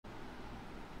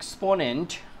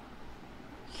exponent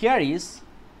here is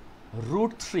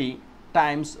root 3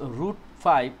 times root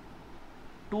 5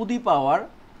 to the power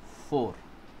 4.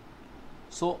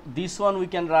 So this one we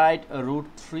can write root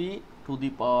 3 to the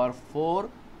power 4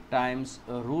 times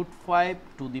root 5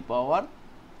 to the power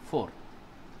 4.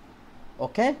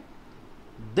 Okay,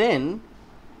 then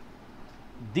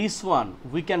this one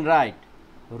we can write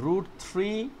root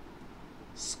 3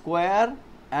 square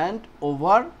and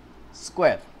over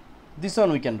square. This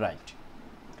one we can write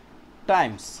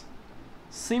times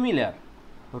similar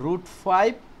root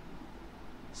 5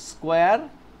 square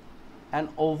and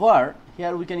over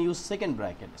here we can use second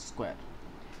bracket square.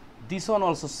 This one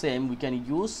also same, we can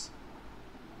use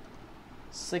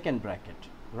second bracket,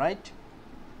 right?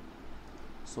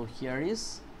 So here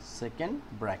is second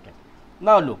bracket.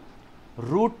 Now look,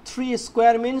 root 3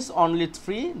 square means only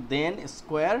 3, then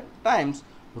square, times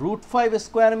root 5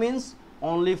 square means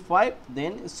only 5,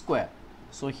 then square.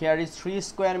 So here is 3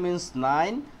 square means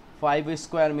 9, 5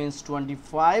 square means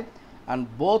 25,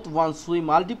 and both once we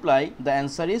multiply the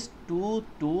answer is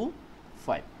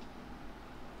 225.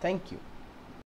 Thank you.